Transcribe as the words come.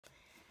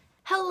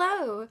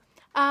Hello,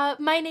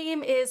 my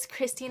name is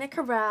Christina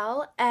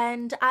Corral,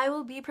 and I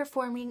will be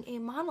performing a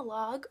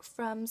monologue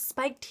from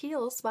Spiked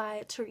Heels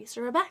by Theresa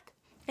Rebeck.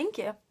 Thank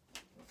you.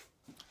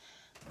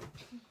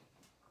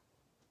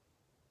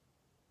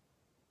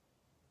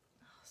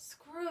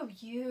 Screw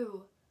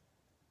you.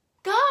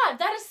 God,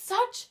 that is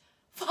such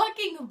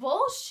fucking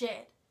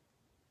bullshit.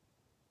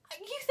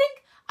 You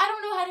think I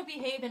don't know how to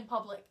behave in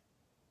public?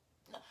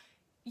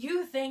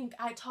 You think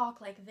I talk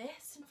like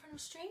this in front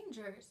of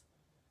strangers?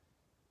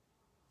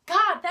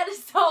 God, that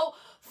is so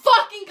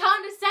fucking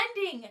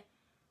condescending.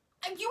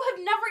 You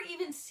have never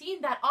even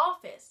seen that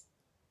office.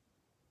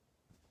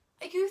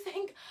 You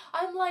think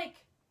I'm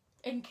like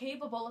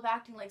incapable of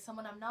acting like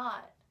someone I'm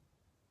not.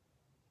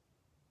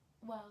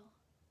 Well,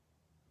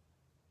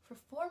 for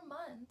 4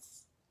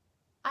 months,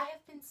 I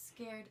have been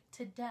scared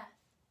to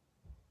death.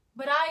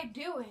 But I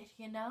do it,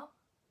 you know?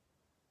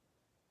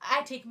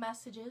 I take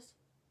messages.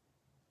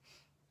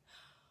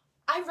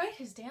 I write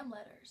his damn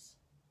letters.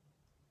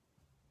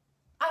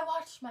 I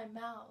watch my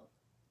mouth.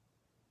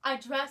 I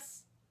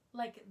dress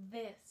like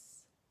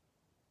this.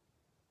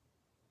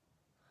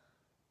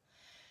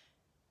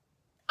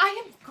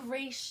 I am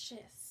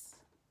gracious.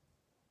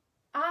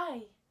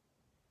 I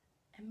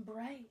am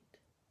bright.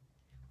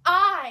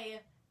 I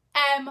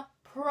am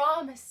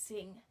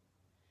promising.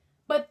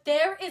 But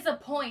there is a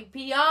point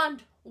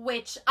beyond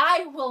which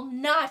I will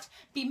not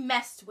be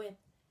messed with.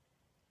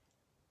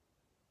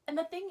 And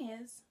the thing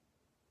is,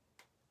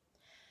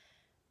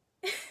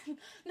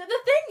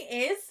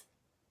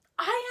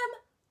 I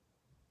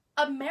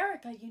am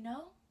America, you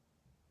know?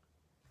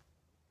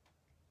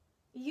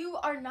 You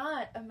are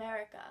not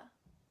America.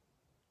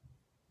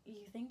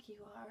 You think you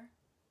are.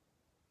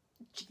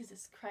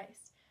 Jesus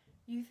Christ.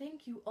 You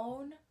think you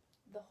own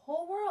the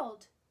whole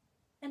world,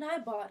 and I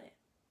bought it.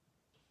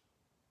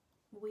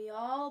 We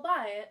all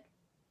buy it.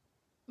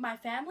 My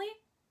family?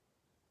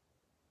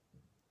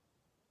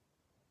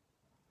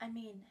 I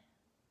mean,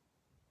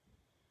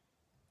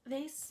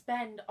 they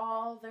spend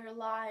all their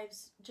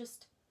lives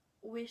just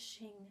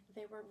wishing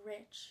they were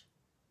rich,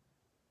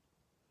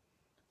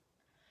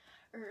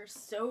 or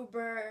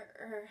sober,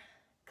 or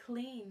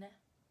clean.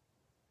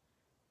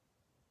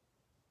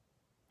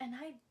 And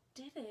I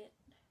did it.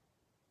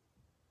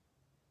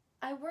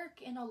 I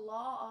work in a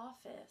law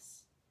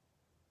office.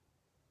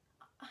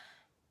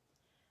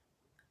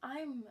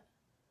 I'm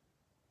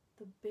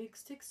the big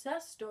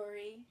success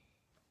story.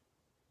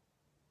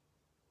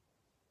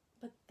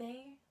 But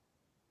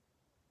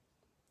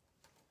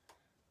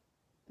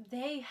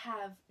they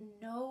have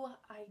no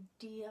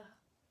idea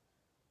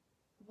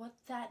what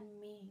that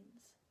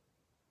means.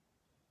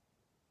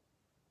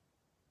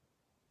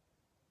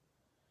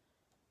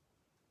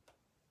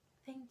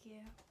 Thank you.